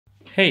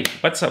Hey,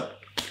 what's up?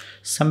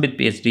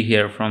 SambitPhD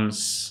here from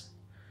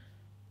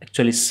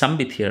actually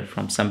Sambit here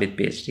from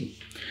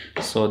SambitPhD.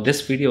 So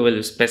this video will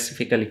be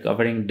specifically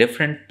covering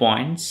different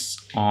points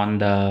on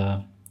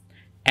the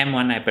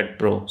M1 iPad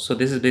Pro. So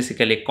this is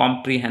basically a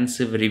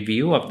comprehensive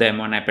review of the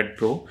M1 iPad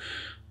Pro,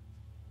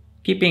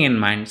 keeping in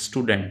mind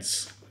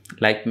students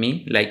like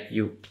me, like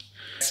you.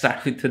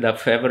 Start with the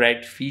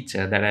favorite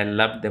feature that I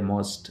love the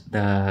most,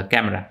 the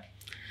camera.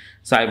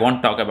 So I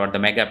won't talk about the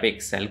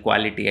megapixel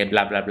quality,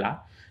 blah, blah, blah.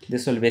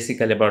 This will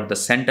basically about the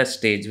center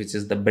stage, which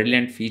is the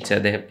brilliant feature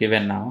they have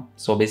given now.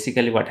 So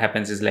basically what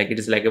happens is it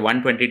is like a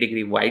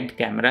 120-degree wide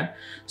camera.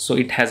 So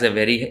it has a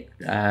very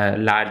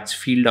large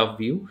field of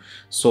view.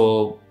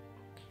 So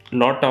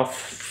lot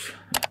of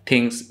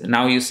things.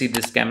 Now you see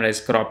this camera is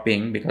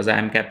cropping because I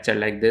am captured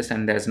like this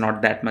and there's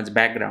not that much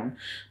background.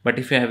 But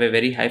if you have a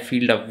very high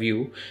field of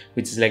view,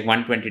 which is like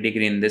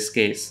 120-degree in this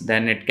case,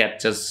 then it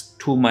captures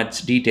too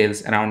much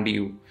details around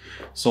you.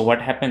 So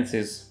what happens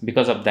is,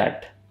 because of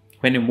that,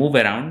 when you move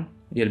around,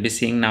 you'll be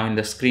seeing now in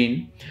the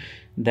screen,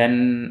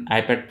 then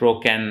iPad Pro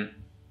can,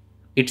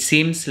 it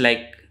seems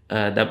like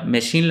the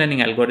machine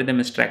learning algorithm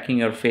is tracking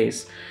your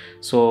face.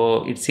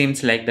 So it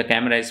seems like the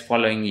camera is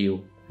following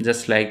you,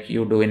 just like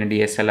you do in a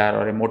DSLR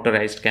or a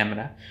motorized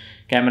camera.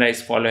 Camera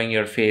is following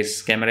your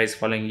face, camera is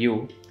following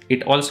you.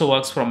 It also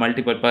works for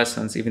multiple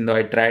persons, even though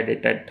I tried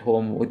it at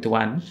home with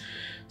one.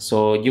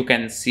 So you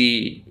can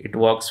see it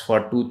works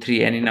for 2,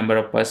 3, any number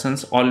of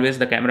persons. Always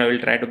the camera will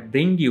try to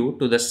bring you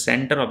to the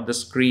center of the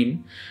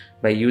screen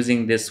by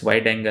using this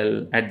wide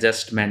angle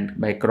adjustment,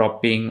 by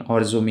cropping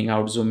or zooming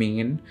out, zooming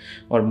in,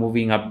 or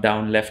moving up,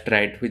 down, left,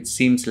 right, which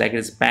seems like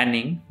it's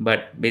panning,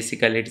 but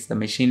basically it's the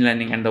machine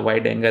learning and the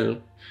wide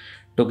angle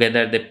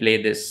together, they play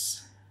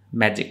this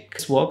magic.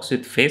 This works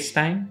with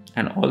FaceTime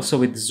and also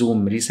with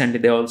Zoom. Recently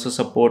they also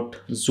support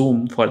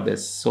Zoom for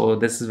this, so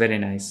this is very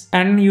nice.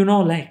 And you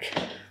know, like,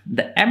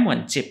 the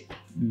M1 chip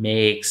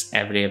makes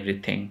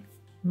everything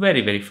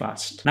very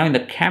fast. Now in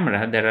the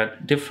camera, there are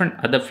different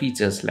other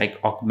features like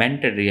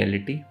augmented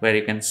reality, where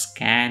you can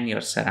scan your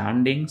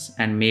surroundings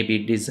and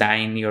maybe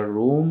design your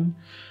room.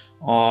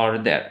 Or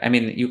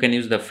you can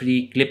use the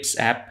free Clips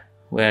app,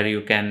 where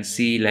you can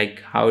see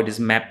like how it is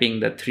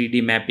mapping the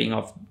 3D mapping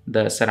of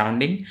the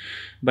surrounding.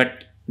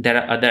 But there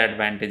are other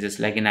advantages,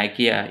 like in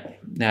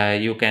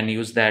IKEA, you can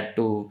use that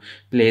to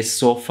place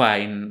sofa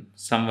in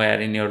somewhere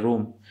in your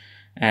room.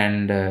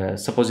 And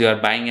suppose you are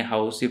buying a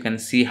house, you can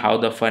see how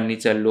the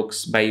furniture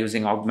looks by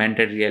using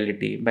augmented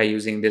reality, by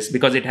using this,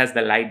 because it has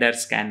the LiDAR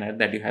scanner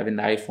that you have in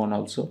the iPhone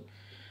also.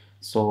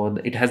 So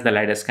it has the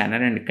LiDAR scanner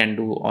and it can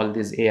do all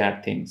these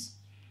AR things.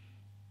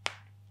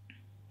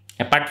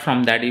 Apart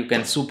from that, you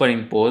can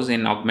superimpose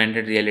in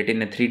augmented reality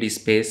in a 3D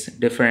space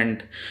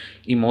different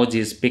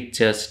emojis,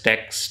 pictures,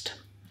 text.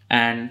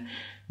 And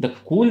the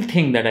cool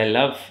thing that I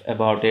love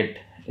about it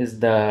is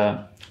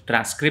the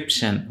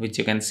transcription, which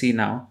you can see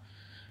now,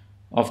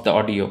 of the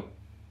audio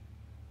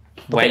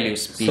while you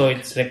speak. So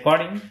it's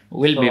recording.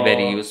 Will be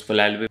very useful.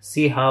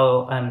 See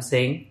how I'm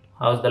saying.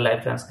 How's the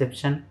live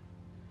transcription?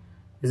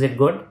 Is it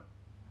good?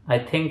 I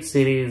think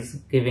Siri is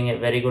giving a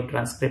very good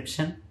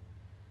transcription.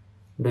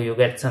 Do you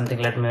get something?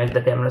 Let me make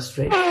the camera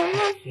straight.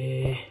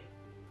 Okay,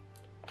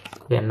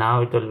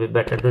 now it will be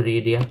better to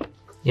read.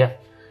 Yeah.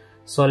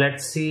 So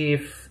let's see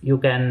if you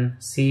can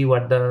see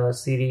what the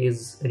Siri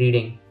is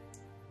reading.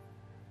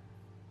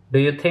 Do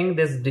you think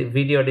this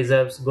video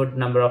deserves good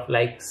number of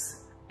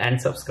likes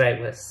and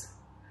subscribers?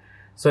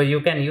 So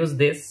you can use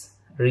this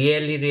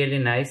really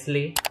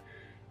nicely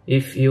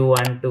if you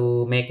want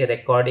to make a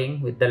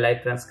recording with the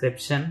live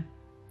transcription.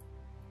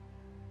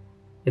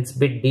 It's a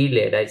bit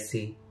delayed, I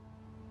see.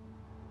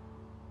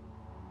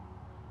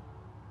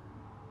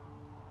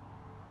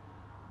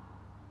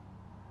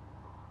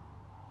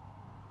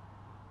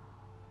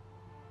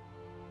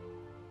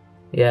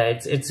 Yeah,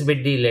 it's a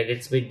bit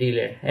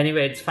delayed.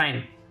 Anyway, it's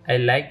fine. I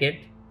like it,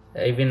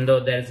 even though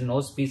there's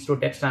no speech to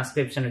text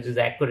transcription which is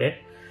accurate,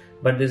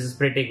 but this is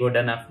pretty good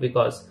enough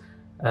because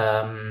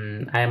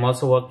I am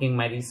also working,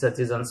 my research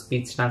is on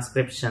speech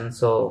transcription.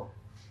 So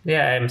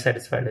yeah, I am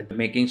satisfied with it.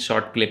 Making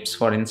short clips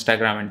for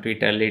Instagram and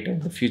Twitter later in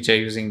the future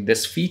using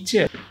this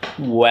feature.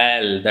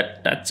 Well, the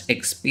touch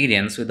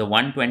experience with the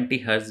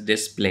 120Hz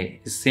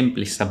display is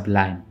simply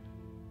sublime.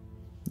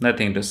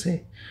 Nothing to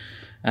say.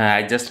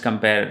 I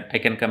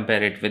can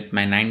compare it with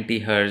my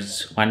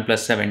 90Hz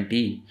OnePlus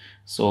 7T.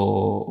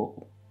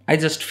 So I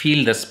just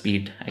feel the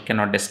speed. I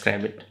cannot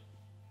describe it.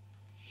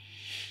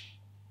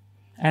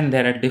 And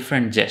there are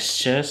different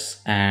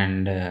gestures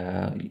and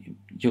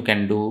you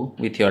can do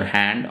with your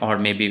hand or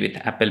maybe with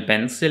Apple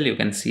Pencil. You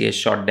can see a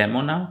short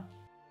demo now.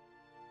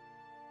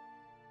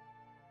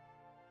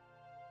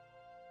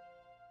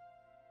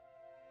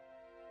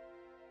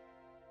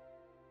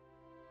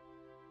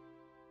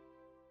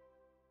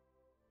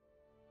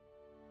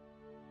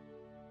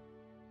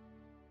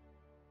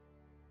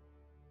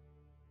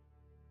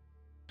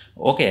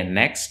 Okay,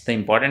 next, the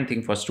important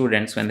thing for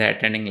students when they're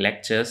attending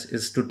lectures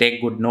is to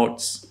take good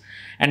notes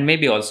and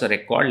maybe also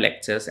record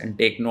lectures and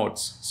take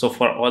notes. So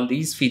for all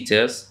these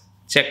features,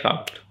 check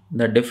out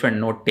the different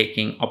note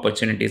taking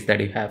opportunities that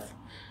you have.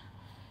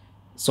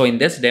 So in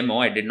this demo,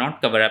 I did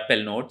not cover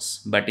Apple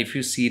Notes, but if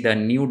you see the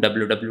new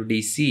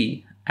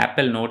WWDC,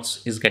 Apple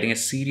Notes is getting a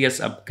serious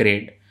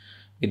upgrade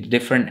with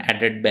different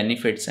added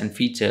benefits and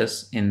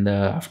features in the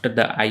after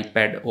the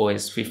iPad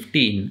OS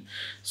 15.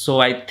 So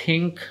I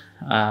think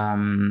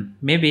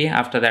maybe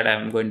after that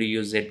I'm going to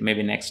use it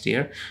maybe next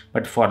year,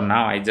 but for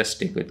now I just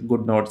stick with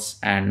Good Notes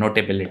and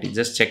Notability.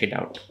 Just check it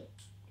out.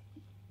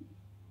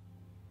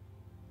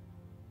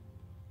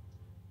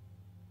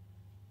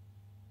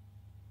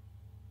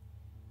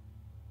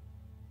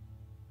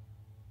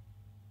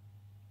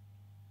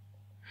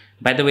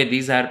 By the way,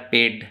 these are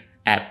paid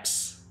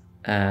apps.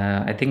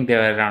 I think they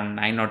are around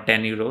 9 or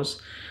 10 euros.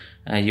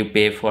 You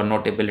pay for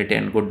Notability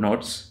and Good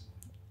Notes.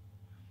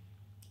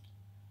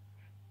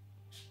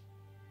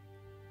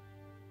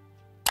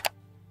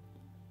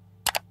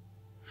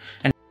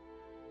 And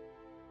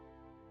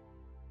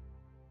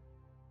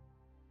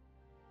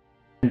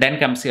then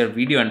comes your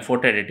video and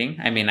photo editing.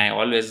 I mean, I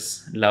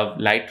always love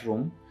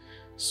Lightroom.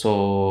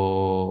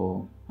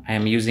 So I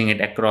am using it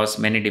across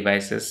many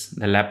devices,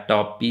 the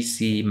laptop,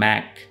 PC,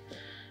 Mac,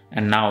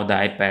 and now the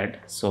iPad.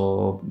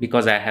 So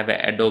because I have a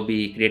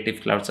Adobe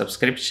Creative Cloud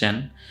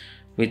subscription,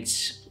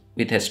 which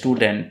with a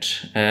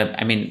student,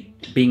 I mean,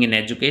 being in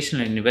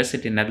educational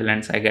university in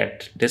Netherlands, I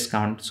get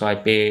discount. So I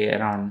pay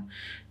around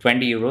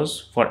 20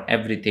 euros for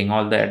everything,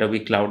 all the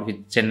Adobe Cloud,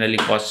 which generally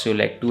costs you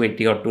like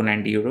 280 or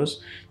 290 euros.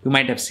 You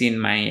might have seen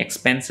my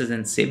expenses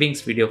and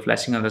savings video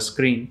flashing on the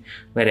screen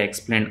where I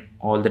explain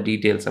all the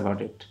details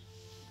about it.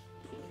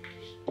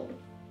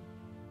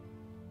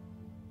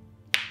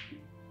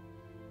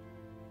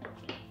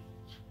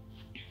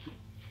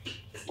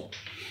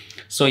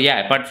 So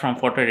yeah, apart from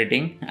photo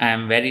editing, I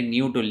am very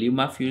new to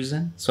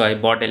LumaFusion. So I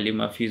bought a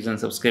LumaFusion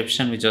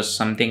subscription, which was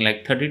something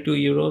like 32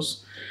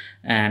 euros.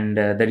 And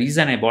the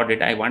reason I bought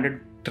it, I wanted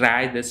to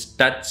try this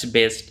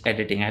touch-based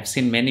editing. I've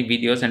seen many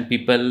videos and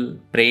people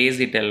praise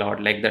it a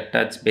lot, like the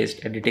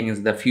touch-based editing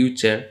is the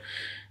future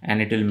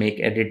and it will make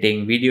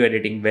editing, video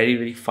editing very,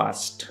 very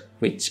fast,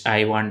 which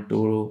I want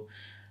to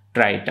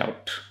try it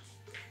out.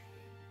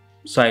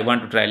 So I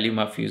want to try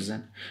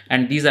LumaFusion,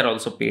 and these are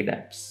also paid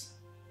apps.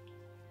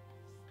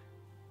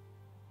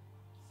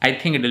 I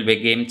think it will be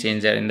a game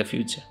changer in the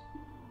future.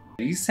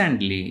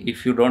 Recently,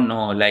 if you don't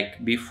know,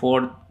 like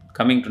before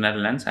coming to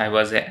Netherlands, I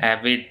was an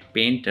avid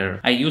painter.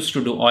 I used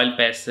to do oil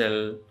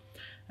pastel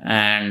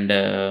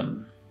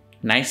and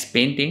nice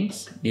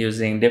paintings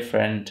using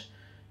different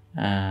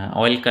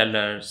oil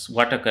colors,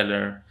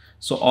 watercolor.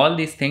 So all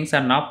these things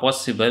are now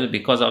possible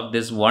because of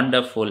this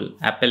wonderful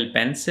Apple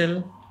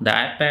Pencil, the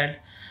iPad,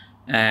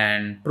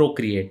 and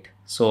Procreate.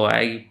 So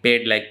I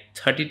paid like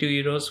 32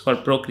 euros for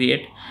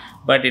Procreate,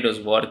 but it was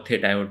worth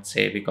it, I would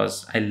say,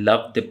 because I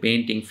love the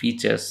painting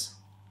features.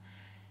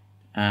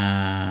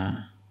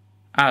 Sorry,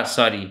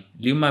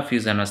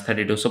 LumaFusion was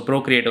 32, so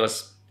Procreate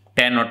was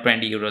 10 or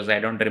 20 euros, I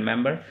don't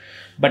remember,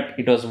 but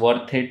it was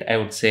worth it, I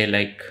would say,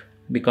 like,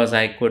 because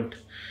I could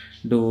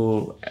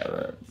do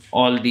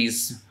all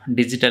these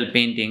digital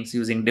paintings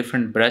using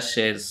different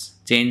brushes,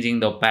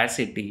 changing the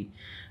opacity,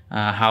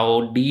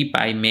 how deep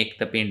I make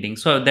the painting.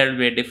 So there will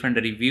be a different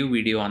review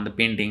video on the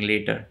painting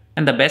later.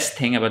 And the best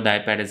thing about the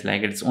iPad is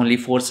like it's only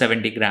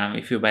 470 gram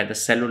if you buy the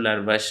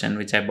cellular version,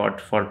 which I bought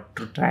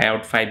to try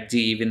out 5G,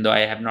 even though I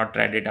have not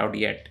tried it out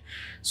yet.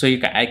 So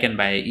I can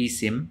buy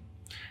eSIM.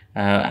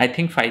 I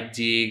think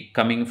 5G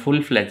coming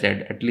full-fledged,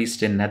 at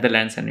least in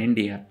Netherlands and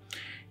India,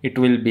 it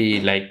will be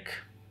like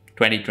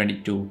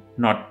 2022,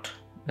 not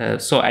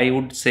so I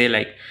would say,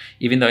 like,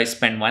 even though I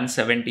spend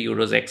 170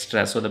 euros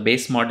extra, so the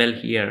base model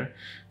here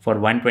for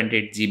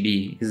 128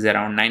 GB is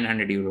around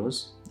 900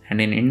 euros,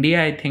 and in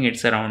India I think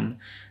it's around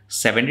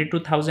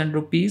 72,000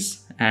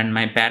 rupees. And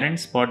my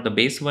parents bought the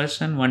base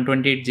version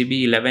 128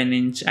 GB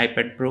 11-inch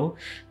iPad Pro.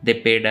 They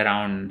paid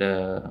around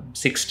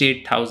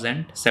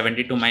 68,000,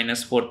 72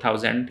 minus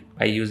 4,000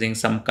 by using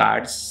some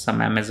cards,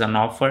 some Amazon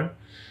offer.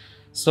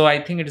 So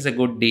I think it is a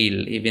good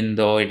deal, even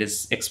though it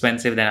is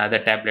expensive than other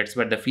tablets,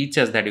 but the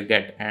features that you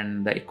get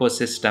and the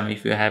ecosystem,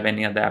 if you have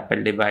any other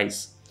Apple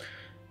device,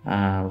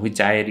 which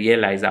I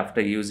realized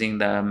after using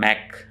the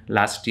Mac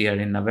last year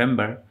in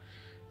November.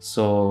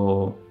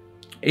 So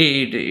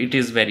it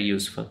is very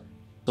useful.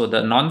 So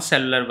the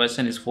non-cellular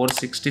version is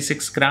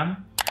 466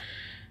 gram.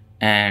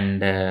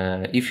 And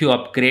if you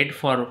upgrade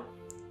for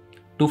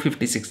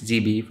 256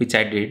 GB, which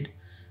I did,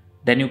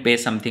 then you pay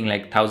something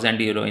like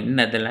 1,000 euro in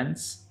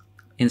Netherlands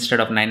instead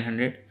of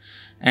 900.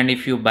 And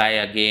if you buy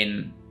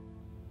again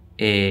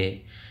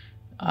a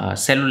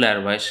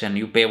cellular version,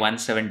 you pay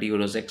 170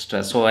 euros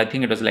extra. So I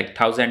think it was like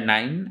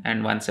 1,009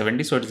 and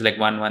 170, so it's like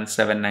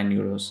 1,179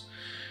 euros.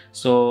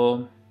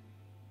 So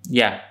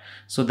yeah,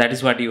 so that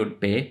is what you would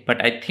pay.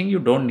 But I think you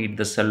don't need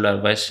the cellular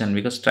version,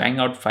 because trying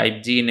out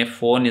 5G in a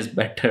phone is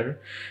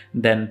better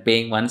than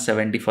paying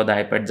 170 for the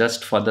iPad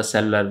just for the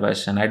cellular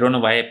version. I don't know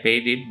why I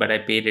paid it, but I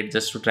paid it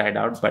just to try it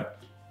out. But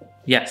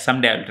yeah,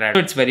 someday I'll try it.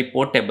 So it's very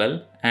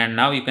portable, and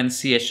now you can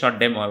see a short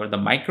demo where the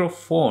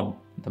microphone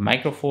the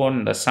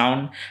microphone, the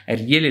sound. I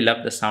really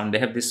love the sound. They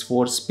have these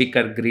 4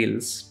 speaker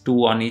grills,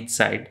 2 on each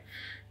side,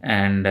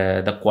 and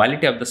the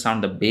quality of the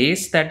sound, the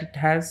bass that it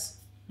has,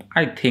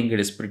 I think it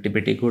is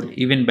pretty good,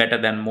 even better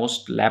than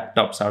most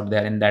laptops out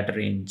there in that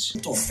range.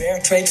 Tot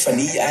Fairtrade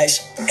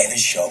vanille-ijs en een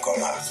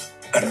chocolaag.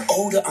 Een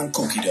ode aan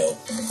cookie dough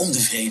om de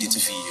vrede te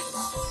vieren.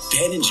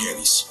 Ben &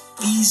 Jerry's.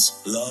 Peace,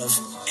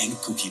 love en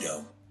cookie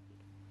dough.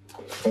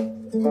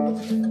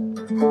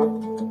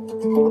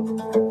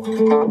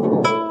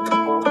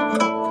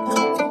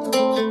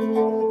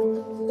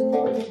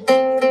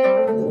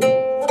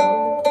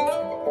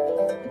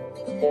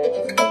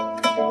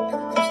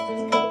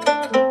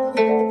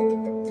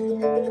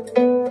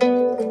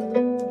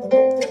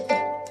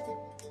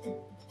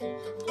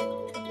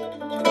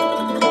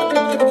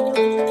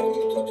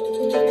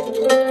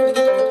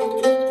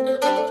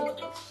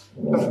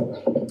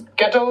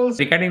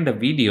 Regarding the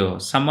video,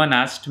 someone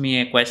asked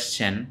me a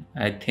question,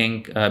 I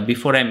think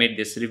before I made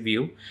this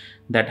review,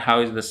 that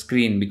how is the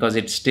screen, because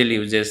it still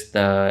uses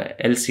the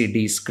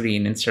LCD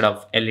screen instead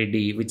of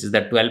LED, which is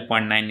the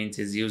 12.9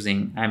 inches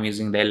using. I'm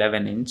using the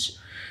 11 inch.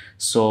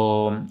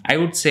 So I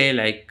would say,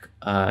 like,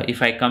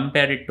 if I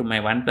compare it to my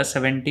OnePlus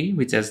 7T,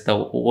 which has the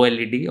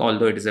OLED,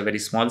 although it is a very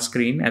small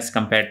screen as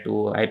compared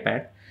to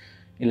iPad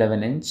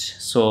 11 inch.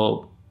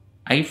 So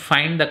I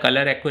find the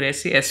color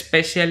accuracy,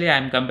 especially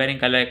I'm comparing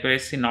color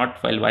accuracy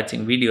not while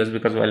watching videos,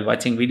 because while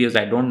watching videos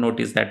I don't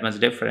notice that much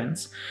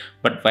difference,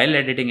 but while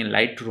editing in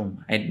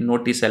Lightroom I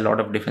notice a lot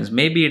of difference.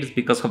 Maybe it's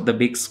because of the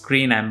big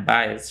screen, I'm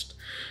biased,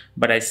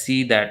 but I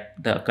see that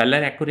the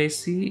color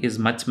accuracy is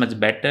much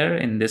better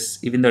in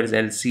this, even though it's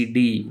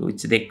LCD,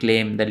 which they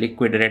claim the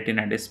liquid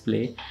retina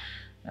display.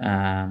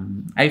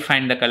 I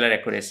find the color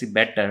accuracy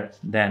better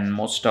than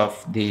most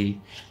of the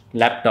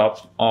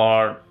laptop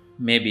or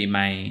maybe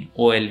my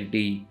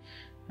OLED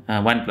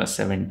OnePlus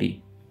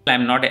 7T.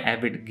 I'm not an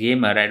avid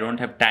gamer, I don't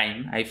have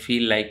time. I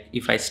feel like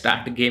if I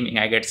start gaming,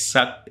 I get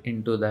sucked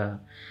into the,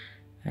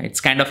 it's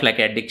kind of like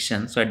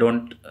addiction. So I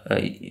don't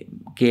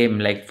game,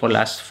 like for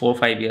last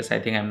 4-5 years, I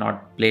think I've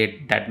not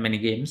played that many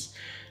games.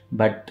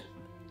 But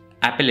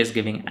Apple is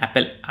giving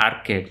Apple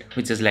Arcade,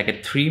 which is like a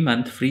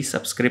 3-month free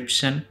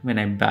subscription when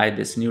I buy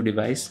this new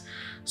device.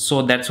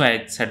 So that's why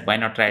I said, why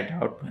not try it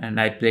out? And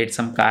I played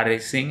some car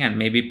racing and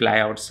maybe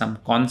play out some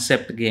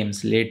concept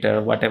games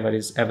later, whatever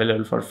is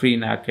available for free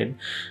in Arcade.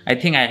 I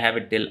think I have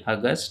it till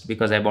August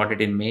because I bought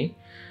it in May.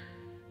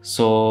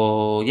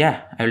 So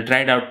yeah, I will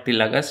try it out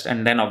till August,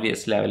 and then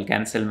obviously I will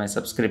cancel my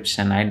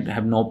subscription. I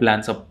have no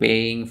plans of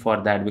paying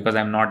for that because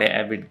I'm not an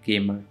avid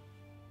gamer.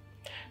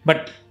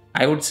 But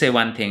I would say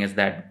one thing is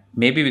that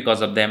maybe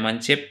because of the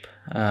M1 chip,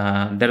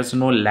 there is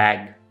no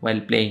lag while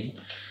playing.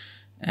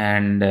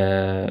 And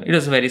it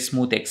was a very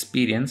smooth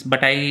experience. But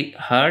I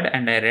heard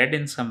and I read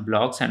in some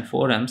blogs and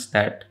forums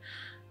that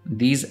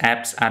these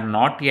apps are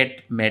not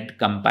yet made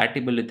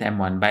compatible with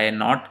M1. By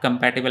not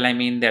compatible, I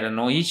mean there are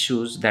no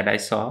issues that I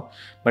saw,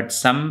 but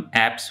some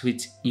apps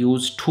which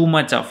use too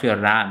much of your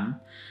RAM,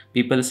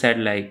 people said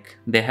like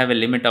they have a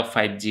limit of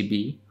 5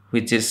 GB,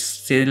 which is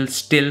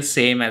still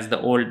same as the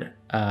old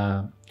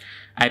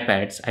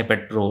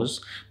iPad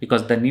Pros,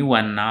 because the new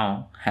one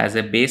now has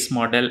a base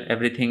model,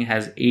 everything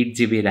has 8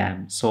 GB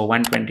RAM. So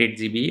 128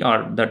 GB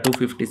or the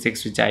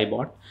 256 which I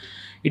bought,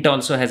 it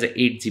also has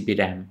a 8 GB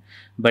RAM.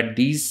 But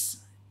these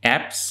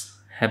apps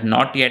have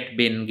not yet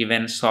been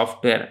given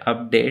software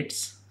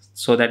updates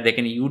so that they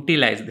can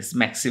utilize this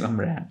maximum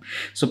RAM.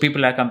 So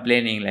people are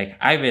complaining like,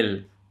 I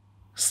will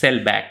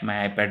sell back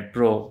my iPad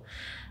Pro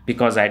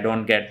because I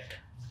don't get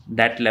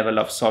that level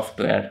of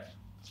software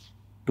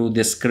to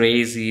this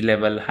crazy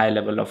level, high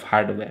level of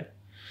hardware.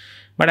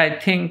 But I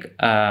think,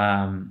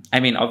 I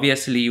mean,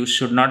 obviously you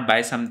should not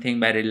buy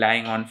something by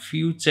relying on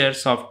future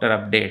software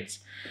updates.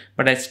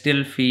 But I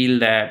still feel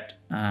that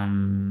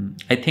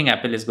I think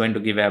Apple is going to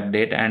give an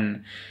update,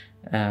 and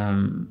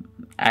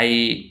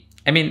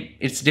I mean,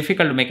 it's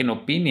difficult to make an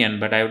opinion,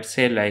 but I would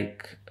say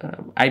like,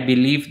 I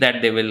believe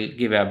that they will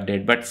give an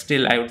update. But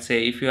still, I would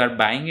say if you are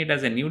buying it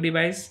as a new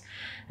device,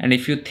 and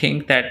if you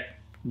think that,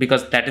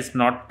 because that is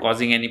not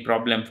causing any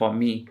problem for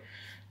me,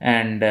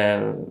 and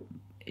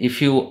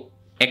if you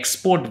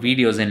export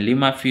videos in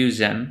Luma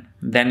Fusion,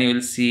 then you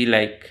will see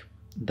like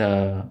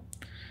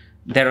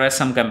there were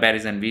some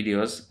comparison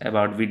videos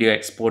about video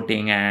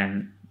exporting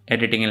and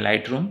editing in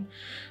Lightroom.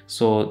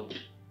 So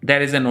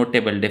there is a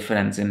notable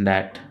difference in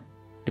that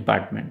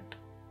department.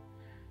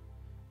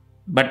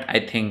 But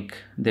I think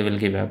they will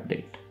give an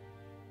update.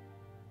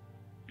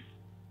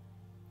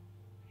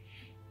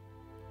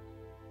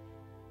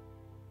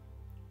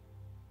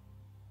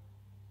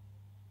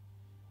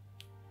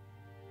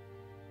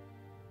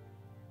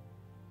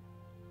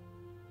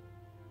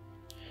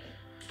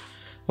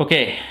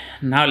 Okay,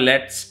 now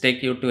let's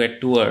take you to a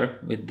tour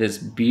with this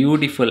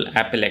beautiful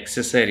Apple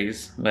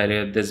accessories, where you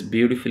have this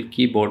beautiful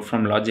keyboard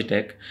from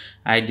Logitech.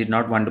 I did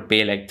not want to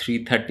pay like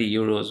 330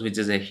 euros, which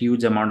is a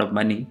huge amount of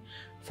money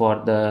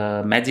for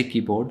the Magic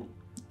Keyboard,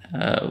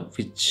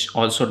 which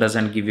also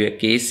doesn't give you a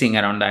casing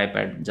around the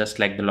iPad, just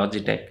like the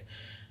Logitech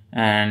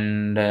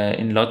And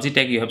in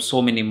Logitech you have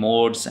so many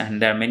modes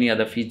and there are many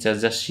other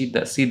features. Just see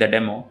the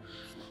demo,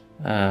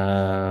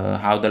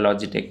 how the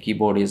Logitech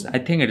keyboard is. I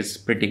think it is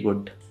pretty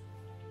good.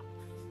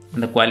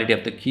 And the quality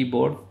of the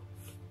keyboard,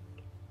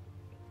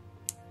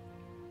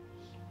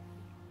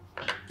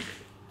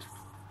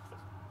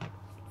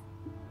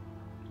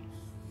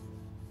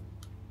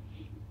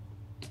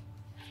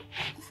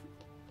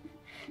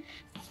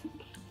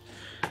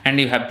 and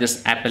you have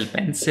this Apple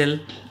Pencil.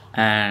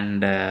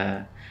 And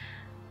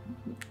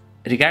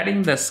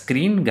regarding the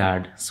screen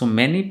guard, so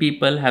many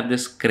people have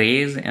this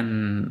craze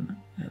in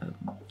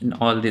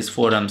all these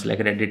forums like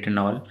Reddit and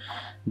all,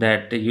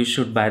 that you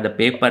should buy the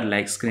paper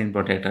like screen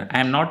protector. I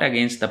am not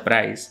against the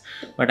price,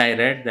 but I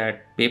read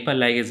that paper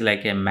like is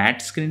like a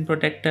matte screen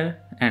protector,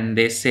 and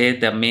they say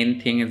the main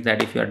thing is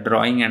that if you are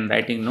drawing and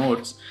writing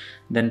notes,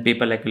 then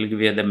paper like will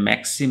give you the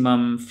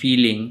maximum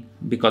feeling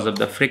because of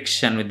the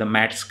friction with the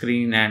matte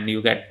screen, and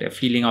you get a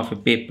feeling of a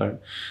paper.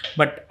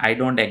 But I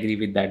don't agree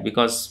with that,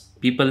 because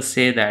people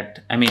say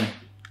that, I mean,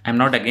 I'm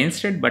not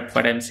against it, but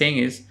what I'm saying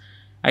is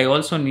I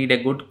also need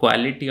a good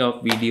quality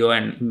of video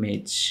and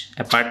image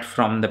apart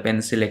from the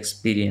pencil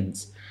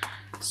experience.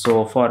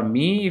 So for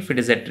me, if it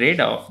is a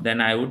trade-off,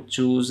 then I would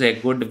choose a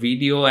good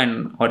video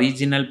and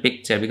original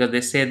picture, because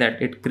they say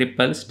that it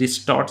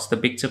distorts the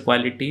picture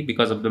quality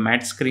because of the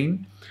matte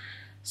screen.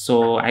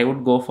 So I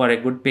would go for a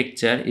good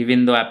picture.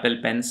 Even though Apple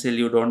Pencil,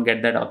 you don't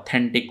get that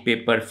authentic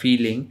paper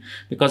feeling,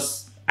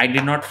 because I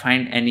did not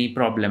find any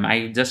problem.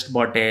 I just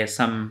bought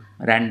some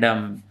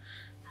random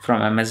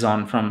from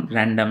Amazon, from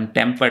random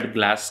tempered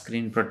glass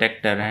screen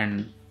protector,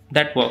 and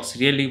that works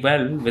really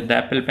well with the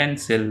Apple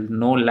Pencil.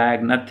 No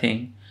lag,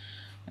 nothing.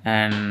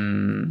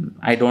 And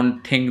I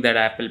don't think that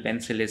Apple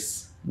Pencil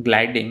is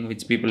gliding,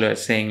 which people are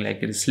saying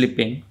like it is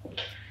slipping.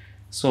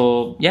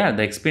 So yeah,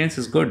 the experience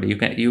is good.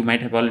 You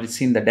might have already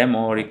seen the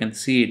demo, or you can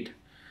see it.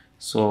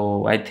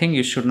 So I think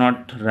you should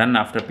not run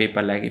after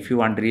paper like if you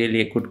want really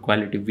a good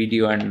quality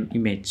video and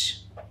image.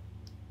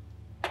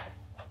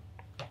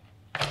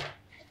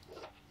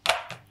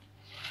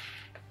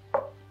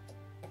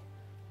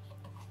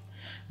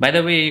 By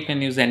the way, you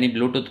can use any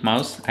Bluetooth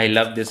mouse. I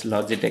love this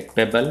Logitech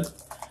Pebble.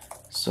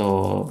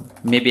 So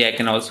maybe I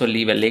can also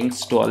leave a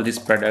links to all these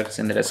products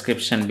in the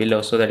description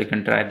below so that you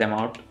can try them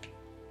out.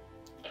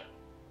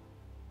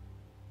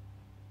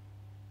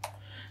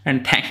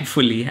 And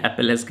thankfully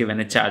Apple has given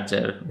a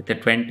charger with a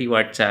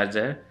 20-watt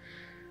charger.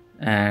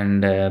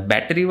 And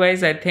battery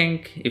wise, I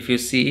think if you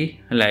see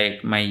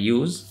like my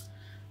use,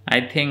 I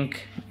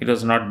think it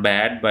was not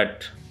bad,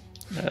 but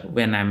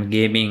when I'm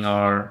gaming,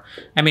 or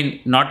I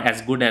mean not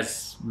as good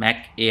as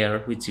Mac Air,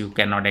 which you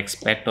cannot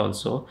expect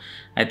also.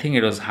 I think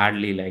it was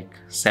hardly like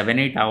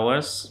 7-8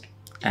 hours,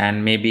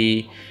 and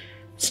maybe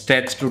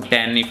stretch to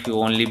 10 if you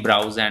only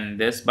browse and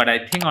this, but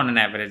I think on an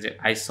average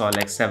I saw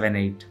like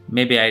 7-8.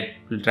 Maybe I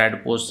will try to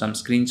post some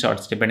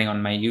screenshots depending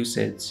on my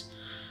usage.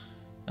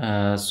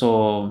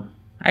 So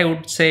I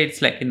would say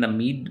it's like in the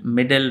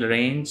middle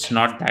range,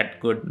 not that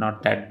good,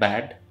 not that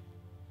bad.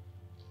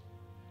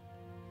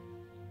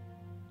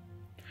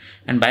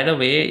 And by the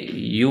way,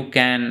 you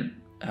can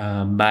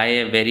buy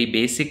a very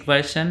basic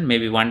version,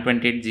 maybe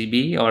 128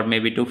 GB or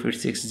maybe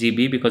 256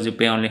 GB, because you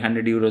pay only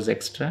 100 euros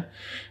extra.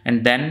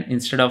 And then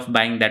instead of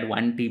buying that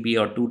 1 TB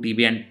or 2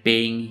 TB and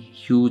paying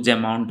huge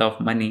amount of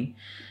money,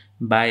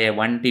 buy a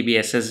 1 TB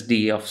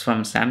SSD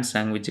from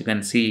Samsung, which you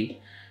can see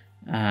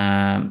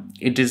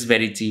it is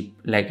very cheap.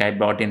 Like I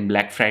bought in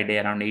Black Friday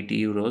around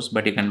 80 euros,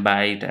 but you can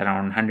buy it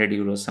around 100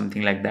 euros,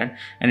 something like that.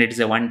 And it is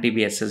a 1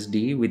 TB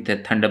SSD with a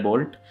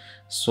Thunderbolt.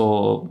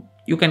 So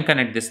you can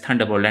connect this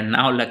Thunderbolt, and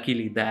now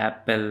luckily the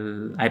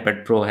Apple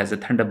iPad Pro has a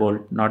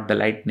Thunderbolt, not the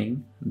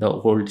Lightning, the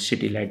old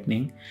shitty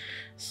Lightning.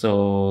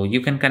 So you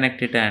can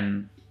connect it,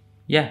 and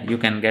yeah, you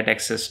can get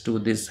access to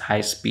this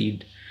high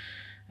speed,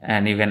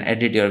 and you can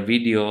edit your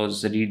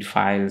videos, read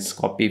files,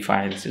 copy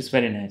files. It's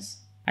very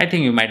nice. I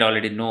think you might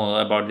already know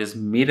about this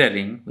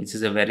mirroring, which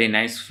is a very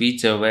nice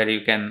feature where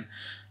you can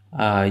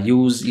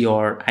use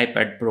your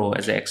iPad Pro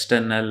as an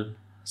external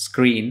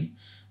screen.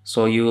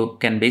 So you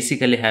can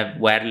basically have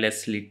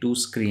wirelessly two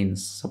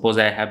screens. Suppose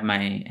I have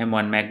my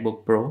M1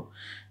 MacBook Pro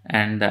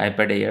and the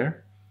iPad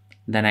Air,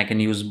 then I can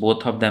use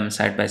both of them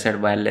side by side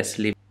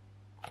wirelessly.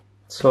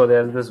 So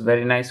there's this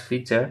very nice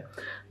feature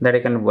that you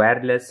can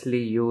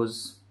wirelessly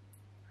use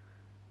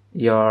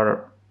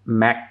your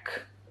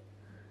Mac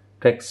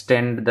to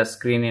extend the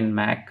screen in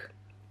Mac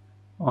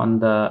on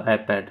the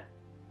iPad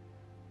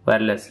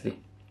wirelessly.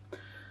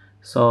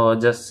 So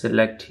just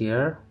select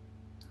here,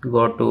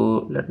 go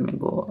to, let me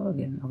go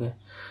again, okay,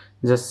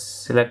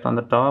 just select on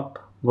the top,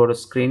 go to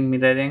screen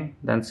mirroring,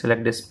 then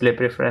select display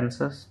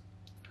preferences,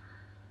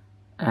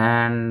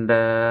 and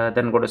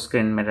then go to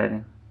screen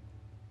mirroring.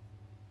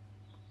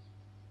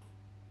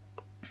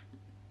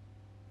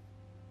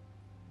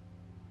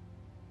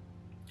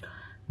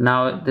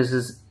 Now this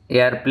is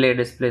AirPlay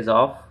display is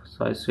off,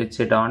 so I switch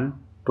it on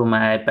to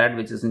my iPad,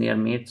 which is near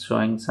me. It's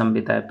showing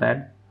Sambit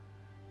iPad.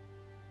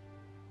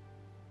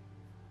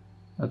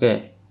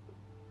 Okay,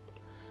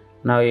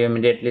 Now you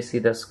immediately see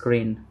the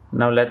screen.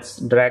 Now let's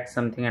drag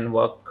something and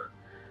work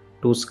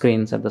two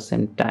screens at the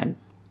same time.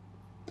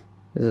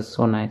 This is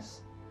so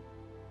nice.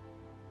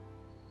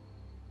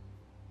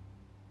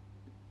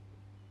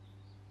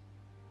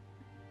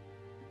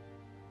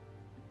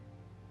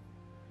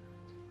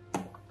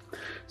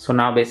 So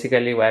now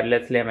basically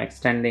wirelessly I'm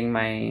extending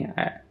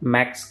my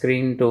Mac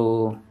screen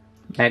to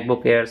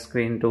MacBook Air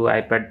screen to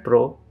iPad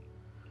Pro.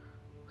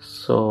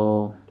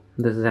 So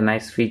this is a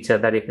nice feature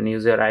that you can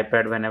use your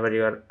iPad whenever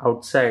you are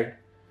outside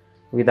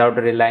without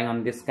relying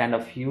on this kind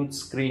of huge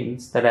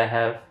screens that I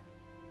have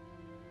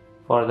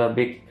for the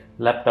big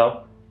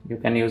laptop. You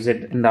can use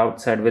it in the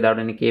outside without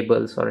any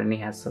cables or any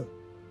hassle.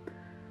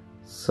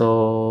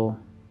 So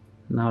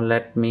now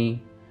let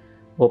me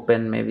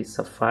open maybe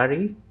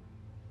Safari.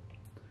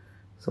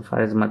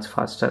 Safari is much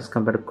faster as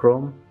compared to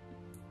Chrome.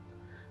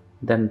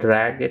 Then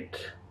drag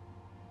it.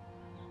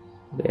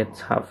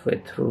 It's halfway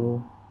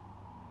through.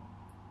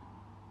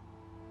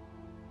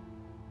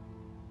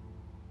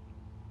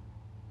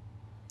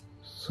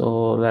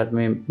 So let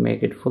me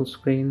make it full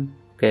screen.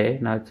 Okay,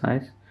 now it's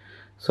nice.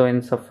 So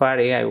in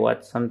Safari I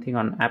watch something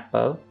on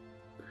Apple,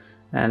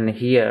 and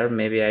here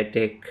maybe I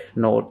take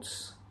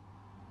notes,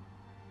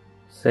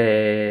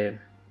 say,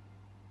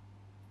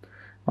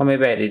 or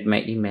maybe I read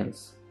my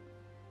emails.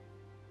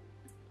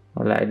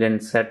 Well, I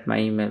didn't set my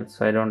email,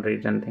 so I don't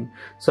read anything.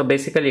 So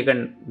basically you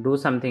can do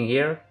something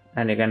here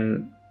and you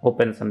can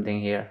open something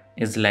here.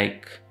 It's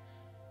like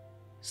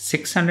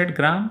 600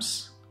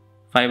 grams,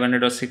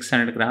 500 or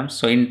 600 grams.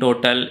 So in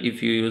total,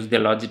 if you use the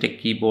Logitech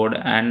keyboard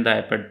and the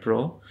iPad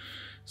Pro,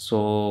 so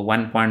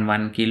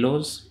 1.1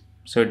 kilos.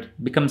 So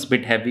it becomes a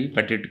bit heavy,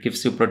 but it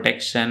gives you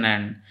protection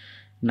and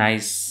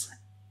nice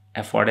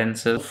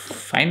affordances.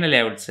 Finally,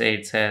 I would say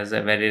it has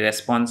a very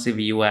responsive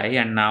UI,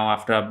 and now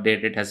after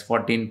update it has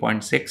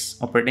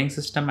 14.6 operating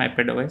system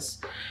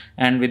iPadOS,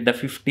 and with the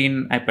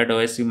 15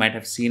 iPadOS you might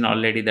have seen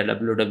already the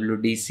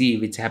WWDC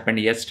which happened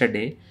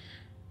yesterday.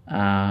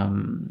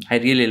 I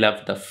really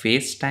love the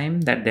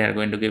FaceTime, that they are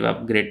going to give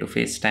upgrade to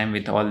FaceTime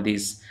with all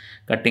these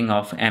cutting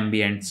off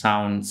ambient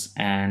sounds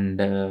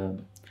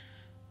and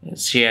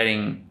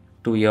sharing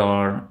to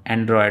your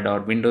Android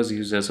or Windows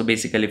users. So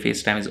basically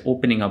FaceTime is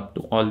opening up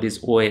to all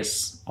these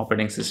OS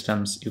operating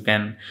systems. You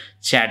can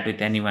chat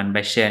with anyone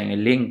by sharing a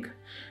link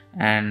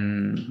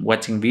and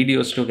watching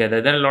videos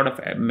together. There are a lot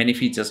of many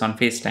features on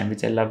FaceTime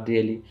which I love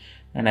really,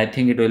 and I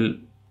think it will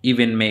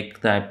even make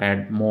the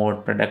iPad more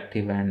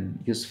productive and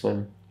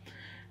useful.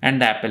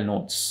 And the Apple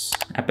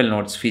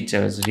Notes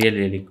feature is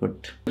really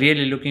good.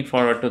 Really looking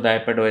forward to the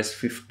iPadOS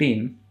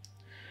 15.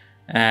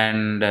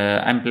 And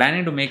I'm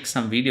planning to make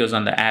some videos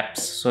on the apps.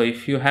 So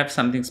if you have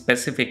something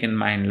specific in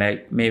mind,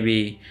 like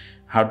maybe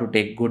how to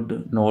take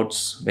good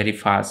notes very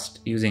fast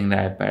using the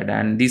iPad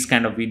and these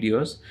kind of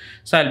videos,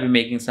 so I'll be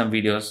making some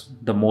videos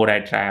the more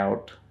I try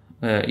out.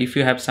 If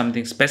you have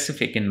something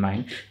specific in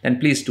mind, then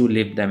please do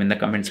leave them in the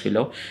comments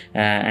below.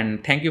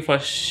 And thank you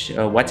for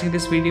watching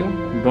this video.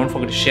 Don't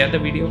forget to share the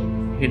video,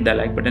 hit the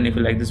like button if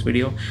you like this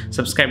video,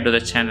 subscribe to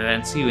the channel,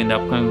 and see you in the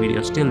upcoming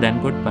videos. Till then,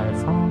 goodbye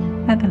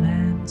from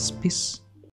Netherlands. Peace.